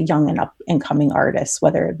I was a young and up and coming artist,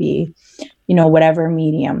 whether it be, whatever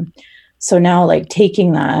medium. So now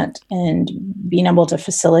taking that and being able to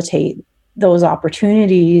facilitate those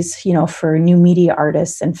opportunities, for new media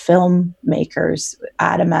artists and filmmakers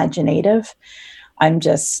at Imaginative, I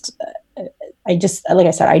just, like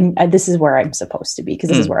I said, this is where I'm supposed to be, because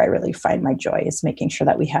this is where I really find my joy, is making sure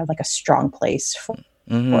that we have a strong place for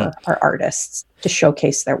our artists to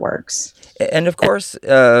showcase their works. And of course,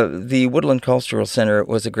 the Woodland Cultural Center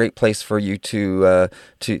was a great place for you to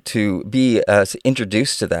be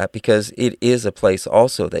introduced to that, because it is a place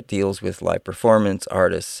also that deals with live performance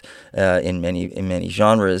artists in many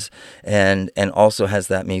genres, and also has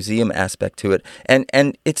that museum aspect to it.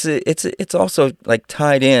 And it's also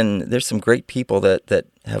tied in. There's some great people that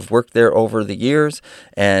have worked there over the years,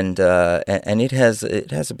 and it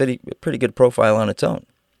has a pretty good profile on its own.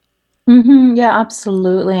 Yeah,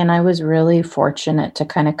 absolutely. And I was really fortunate to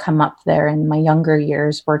kind of come up there in my younger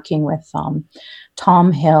years, working with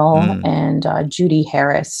Tom Hill and Judy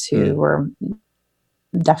Harris, who were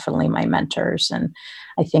definitely my mentors. And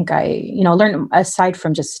I think I learned, aside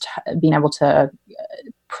from just being able to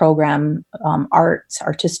program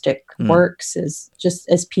artistic works, is just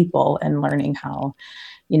as people, and learning how,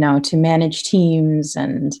 to manage teams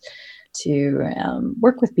and to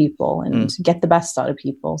work with people and get the best out of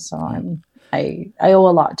people. So I owe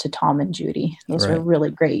a lot to Tom and Judy. Those were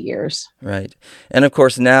really great years. Right. And of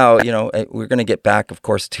course now, we're going to get back, of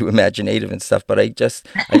course, to Imaginative and stuff, but I just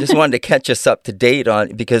wanted to catch us up to date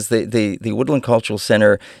on, because the Woodland Cultural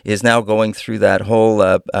Center is now going through that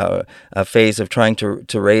whole phase of trying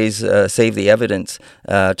to raise, save the evidence,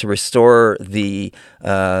 to restore the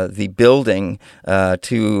building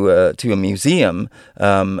to a museum,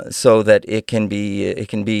 so that it can be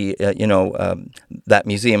that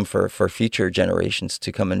museum for future generations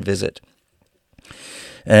to come and visit.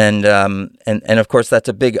 And of course that's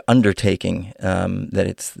a big undertaking that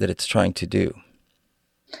it's trying to do.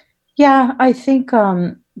 Yeah, I think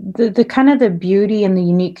the kind of the beauty and the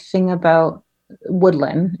unique thing about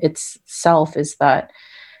Woodland itself is that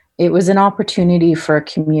it was an opportunity for a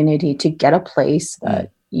community to get a place that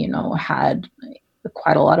had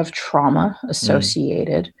quite a lot of trauma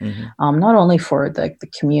associated, not only for the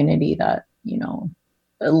community that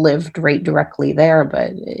lived right directly there,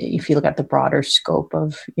 but if you look at the broader scope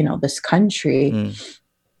of this country,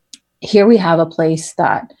 here we have a place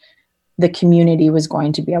that the community was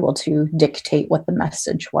going to be able to dictate what the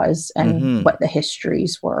message was and what the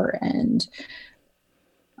histories were, and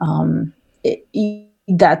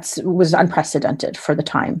that was unprecedented for the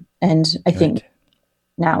time. And I think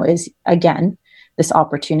now is, again, this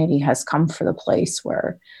opportunity has come for the place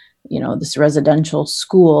where this residential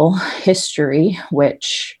school history,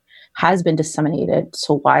 which has been disseminated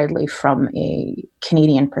so widely from a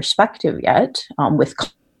Canadian perspective yet, with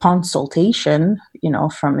consultation,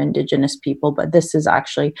 from Indigenous people. But this is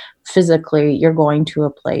actually physically, you're going to a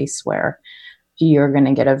place where you're going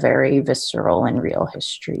to get a very visceral and real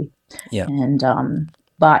history. Yeah. And,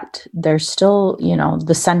 but there's still,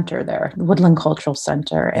 the center there, the Woodland Cultural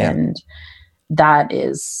Center. Yeah. And that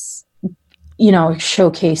is,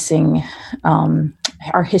 showcasing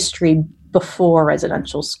our history before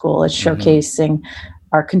residential school. It's showcasing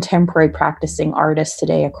our contemporary practicing artists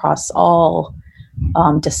today across all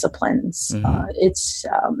disciplines.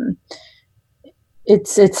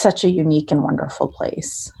 It's such a unique and wonderful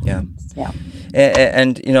place. Yeah.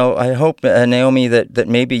 And I hope, Naomi, that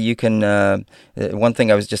maybe you can. One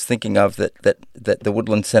thing I was just thinking of that the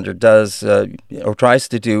Woodland Center does or tries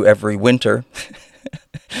to do every winter.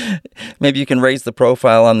 Maybe you can raise the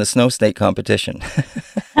profile on the snow snake competition.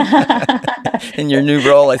 In your new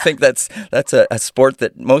role, I think that's a sport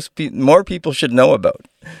that more people should know about.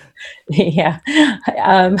 Yeah.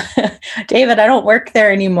 David, I don't work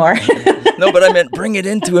there anymore. No, but I meant bring it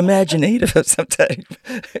into Imaginative of some type.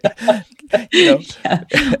 Yeah.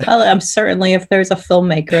 Well, I'm certainly, if there's a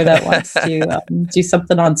filmmaker that wants to do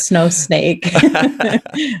something on Snow Snake,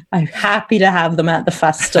 I'm happy to have them at the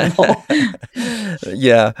festival.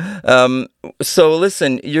 Yeah. So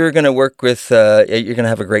listen, you're going to work with, you're going to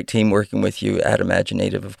have a great team working with you at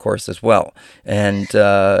Imaginative, of course, as well. And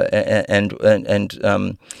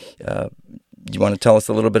you want to tell us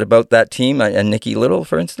a little bit about that team and Nikki Little,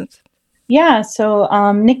 for instance? Yeah, so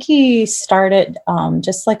Nikki started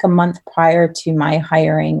just like a month prior to my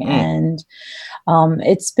hiring, and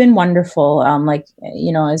it's been wonderful.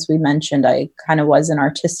 As we mentioned, I kind of was an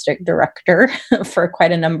artistic director for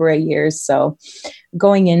quite a number of years. So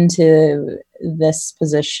going into this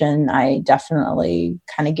position, I definitely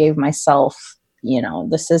kind of gave myself,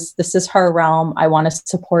 this is her realm. I want to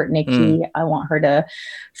support Nikki. I want her to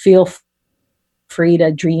feel free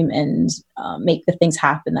to dream and make the things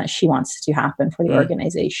happen that she wants to happen for the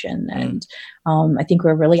organization. And I think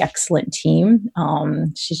we're a really excellent team.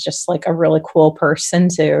 She's just like a really cool person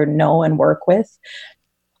to know and work with.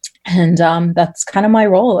 And that's kind of my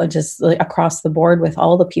role, just like across the board with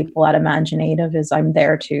all the people at Imaginative, is I'm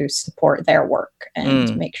there to support their work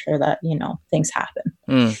and make sure that, things happen.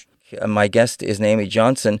 My guest is Naomi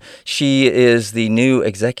Johnson. She is the new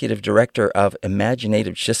executive director of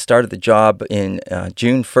Imaginative. She just started the job in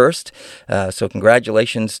June 1st. So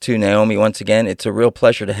congratulations to Naomi once again. It's a real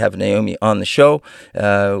pleasure to have Naomi on the show.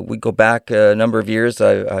 We go back a number of years.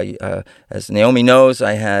 I as Naomi knows,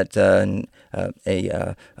 I had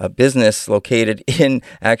a business located in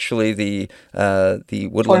actually the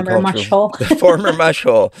Woodland former Mush Hole. The former Mush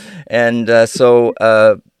Hole, and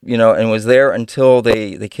and was there until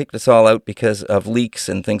they kicked us all out because of leaks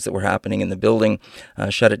and things that were happening in the building,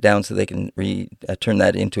 shut it down so they can turn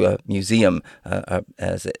that into a museum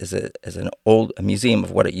as an old museum of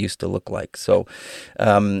what it used to look like. So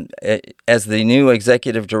as the new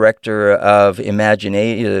executive director of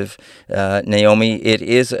Imaginative, Naomi, it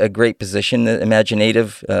is a great position.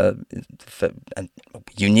 Imaginative, a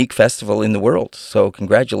unique festival in the world. So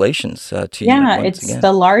congratulations to you. Yeah, it's again.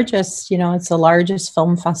 The largest, it's the largest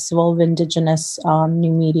film festival of Indigenous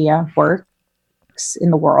new media works in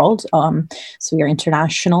the world. So we are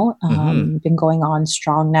international. Been going on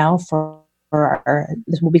strong now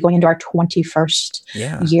we'll be going into our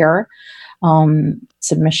 21st year.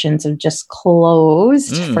 Submissions have just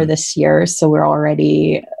closed for this year. So we're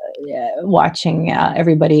already watching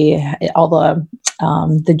everybody, all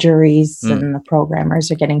the juries and the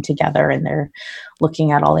programmers are getting together and they're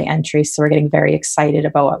looking at all the entries. So we're getting very excited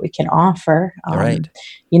about what we can offer. Right.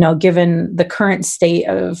 Given the current state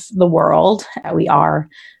of the world, we are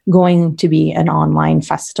going to be an online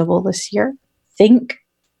festival this year. Think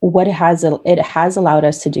what it has allowed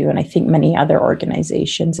us to do, and I think many other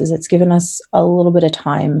organizations, is it's given us a little bit of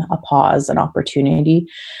time, a pause, an opportunity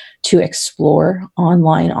to explore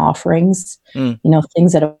online offerings,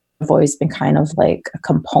 things that have always been kind of like a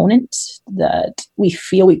component that we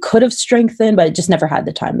feel we could have strengthened, but it just never had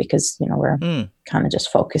the time because, we're kind of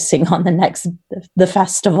just focusing on the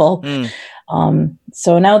festival.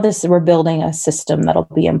 So now we're building a system that'll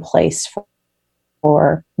be in place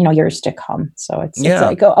for years to come. So it's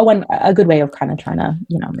like a good way of kind of trying to,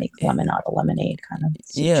 make lemon out of lemonade kind of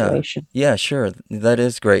situation. Yeah, sure. That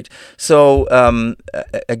is great. So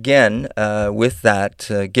again, with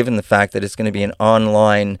that, given the fact that it's going to be an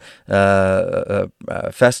online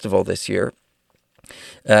festival this year,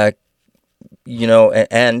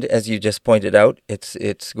 and as you just pointed out,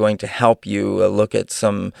 it's going to help you look at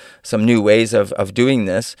some new ways of doing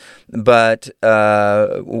this. But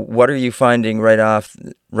what are you finding right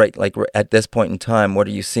at this point in time? What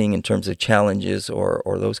are you seeing in terms of challenges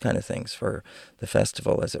or those kind of things for the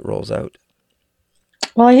festival as it rolls out?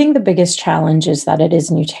 Well, I think the biggest challenge is that it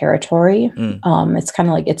is new territory. It's kind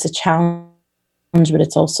of like it's a challenge, but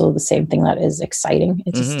it's also the same thing that is exciting.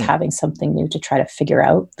 It's just having something new to try to figure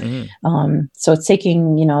out. So it's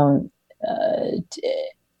taking,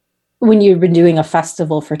 when you've been doing a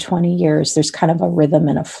festival for 20 years, there's kind of a rhythm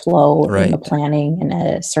and a flow in the planning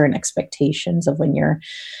and certain expectations of when you're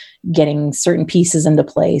getting certain pieces into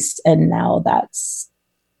place. And now it's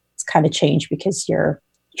kind of changed because you're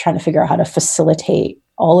trying to figure out how to facilitate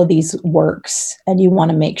all of these works, and you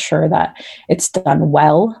want to make sure that it's done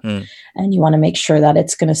well, and you want to make sure that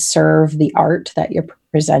it's going to serve the art that you're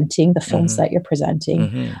presenting, the films that you're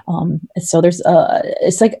presenting. So there's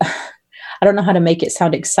it's like, I don't know how to make it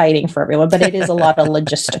sound exciting for everyone, but it is a lot of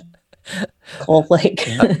logistical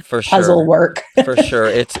puzzle work. For sure.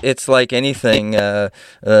 It's like anything. The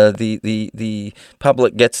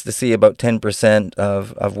public gets to see about 10%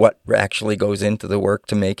 of what actually goes into the work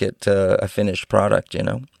to make it a finished product,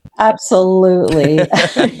 Absolutely.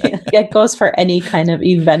 It goes for any kind of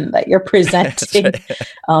event that you're presenting. Right.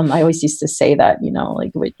 I always used to say that,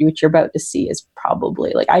 like what you're about to see is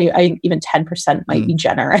probably like, I even 10% might be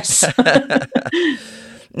generous.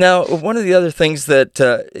 Now, one of the other things that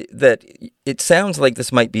it sounds like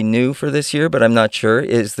this might be new for this year, but I'm not sure,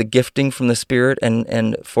 is the gifting from the Spirit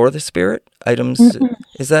and for the Spirit items.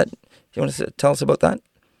 Is that, do you want to tell us about that?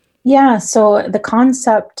 Yeah. So the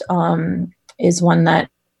concept is one that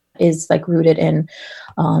is like rooted in,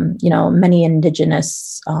 many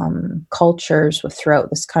indigenous cultures throughout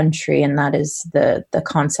this country. And that is the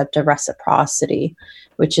concept of reciprocity,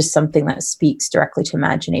 which is something that speaks directly to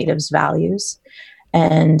Imaginative's values.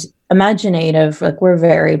 And Imaginative, like we're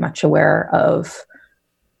very much aware of,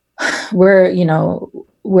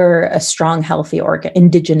 we're a strong, healthy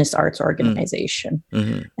Indigenous arts organization.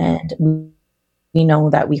 And we know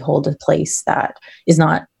that we hold a place that is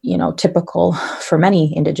not, typical for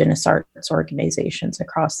many Indigenous arts organizations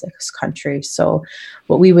across this country. So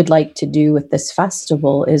what we would like to do with this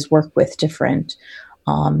festival is work with different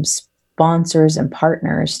sponsors and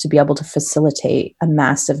partners to be able to facilitate a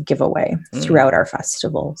massive giveaway throughout our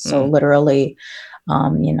festival. So literally,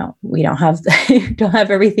 we don't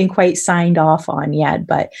have everything quite signed off on yet,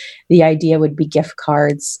 but the idea would be gift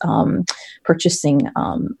cards, purchasing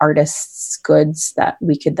artists' goods that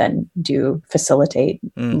we could then facilitate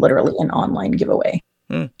literally an online giveaway.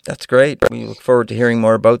 That's great. We look forward to hearing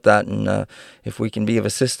more about that, and if we can be of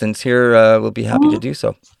assistance here, we'll be happy to do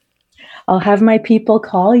so. I'll have my people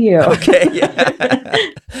call you. Okay, yeah.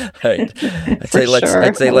 Right. I'd say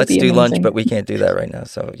let's do lunch, but we can't do that right now.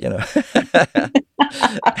 So,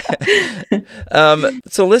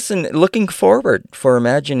 so listen, looking forward for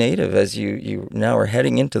Imaginative as you now are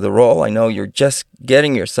heading into the role. I know you're just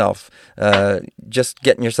getting yourself into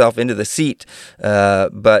the seat.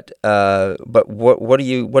 But what do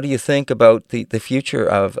you think about the future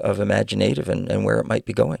of Imaginative and where it might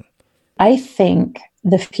be going? I think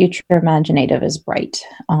the future of Imaginative is bright.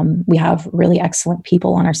 We have really excellent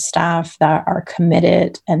people on our staff that are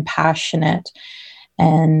committed and passionate,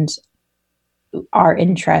 and our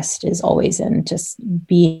interest is always in just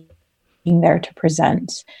being there to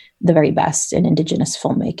present the very best in Indigenous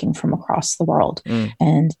filmmaking from across the world,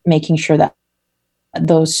 and making sure that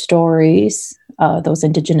those stories, those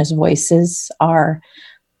Indigenous voices are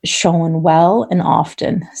shown well and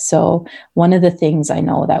often. So one of the things I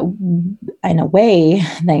know that in a way,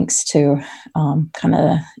 thanks to kind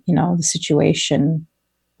of, the situation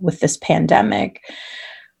with this pandemic,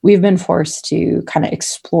 we've been forced to kind of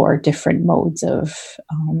explore different modes of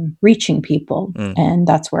reaching people. And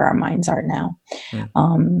that's where our minds are now.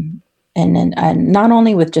 And not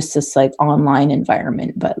only with just this like online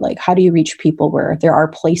environment, but like, how do you reach people where there are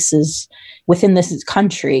places within this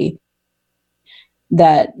country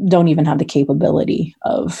that don't even have the capability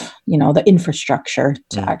of, the infrastructure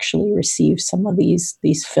to actually receive some of these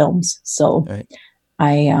films. So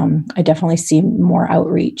I definitely see more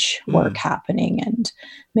outreach work happening and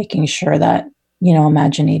making sure that,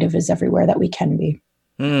 Imaginative is everywhere that we can be.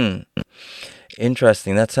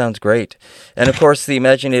 Interesting. That sounds great. And of course, the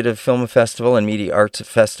Imaginative Film Festival and Media Arts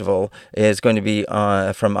Festival is going to be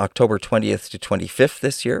from October 20th to 25th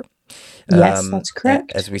this year. Yes, that's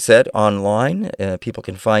correct. As we said, online. People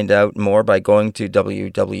can find out more by going to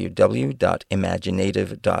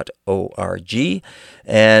www.imaginative.org.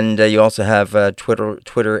 And you also have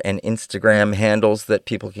Twitter and Instagram handles that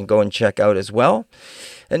people can go and check out as well.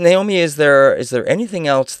 And Naomi, is there anything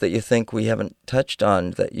else that you think we haven't touched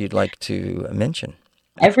on that you'd like to mention?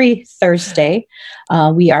 Every Thursday,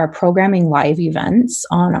 we are programming live events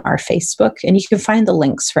on our Facebook, and you can find the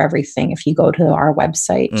links for everything if you go to our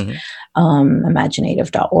website,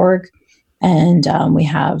 imaginative.org. And we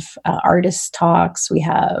have artist talks, we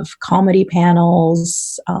have comedy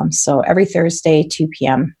panels. So every Thursday, 2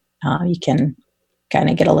 p.m., you can kind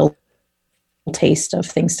of get a little taste of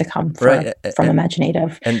things to come from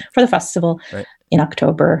Imaginative and for the festival in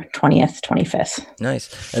October 20th, 25th.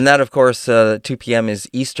 Nice. And that, of course, 2 p.m. is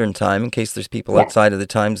Eastern time, in case there's people outside of the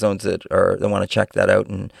time zones that want to check that out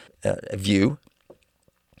and view.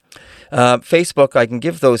 Facebook, I can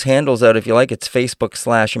give those handles out if you like. It's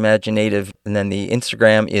Facebook/Imaginative, and then the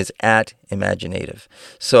Instagram is @Imaginative.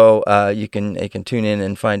 So you can tune in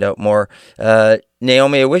and find out more.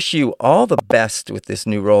 Naomi, I wish you all the best with this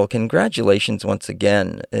new role. Congratulations once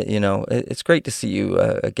again. It's great to see you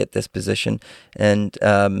get this position, and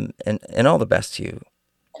all the best to you.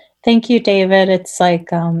 Thank you, David. It's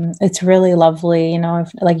it's really lovely.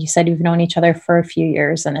 Like you said, you've known each other for a few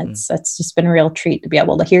years, and it's just been a real treat to be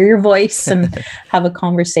able to hear your voice and have a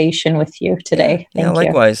conversation with you today. Thank you.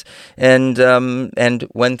 Likewise. And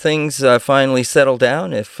when things finally settle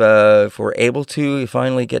down, if we're able to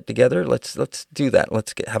finally get together, let's do that.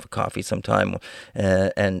 Let's have a coffee sometime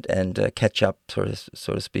and catch up, so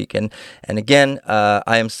to speak. And again,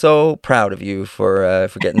 I am so proud of you for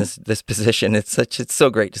getting this position. It's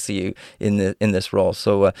so great to see you in this role.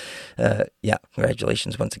 So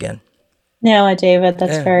congratulations once again. No, David,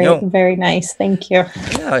 that's very nice. Thank you.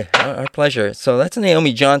 Yeah, our pleasure. So that's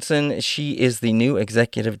Naomi Johnson. She is the new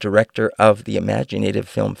executive director of the Imaginative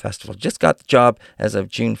Film Festival. Just got the job as of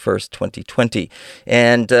June 1st, 2020.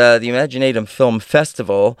 And the Imaginative Film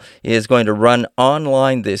Festival is going to run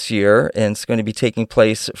online this year, and it's going to be taking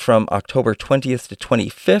place from October 20th to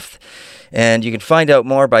 25th. And you can find out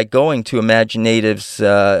more by going to Imaginative's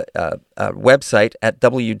website at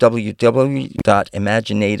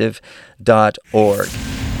www.imaginative.org.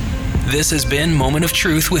 This has been Moment of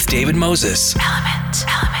Truth with David Moses.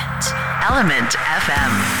 Element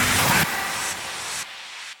FM.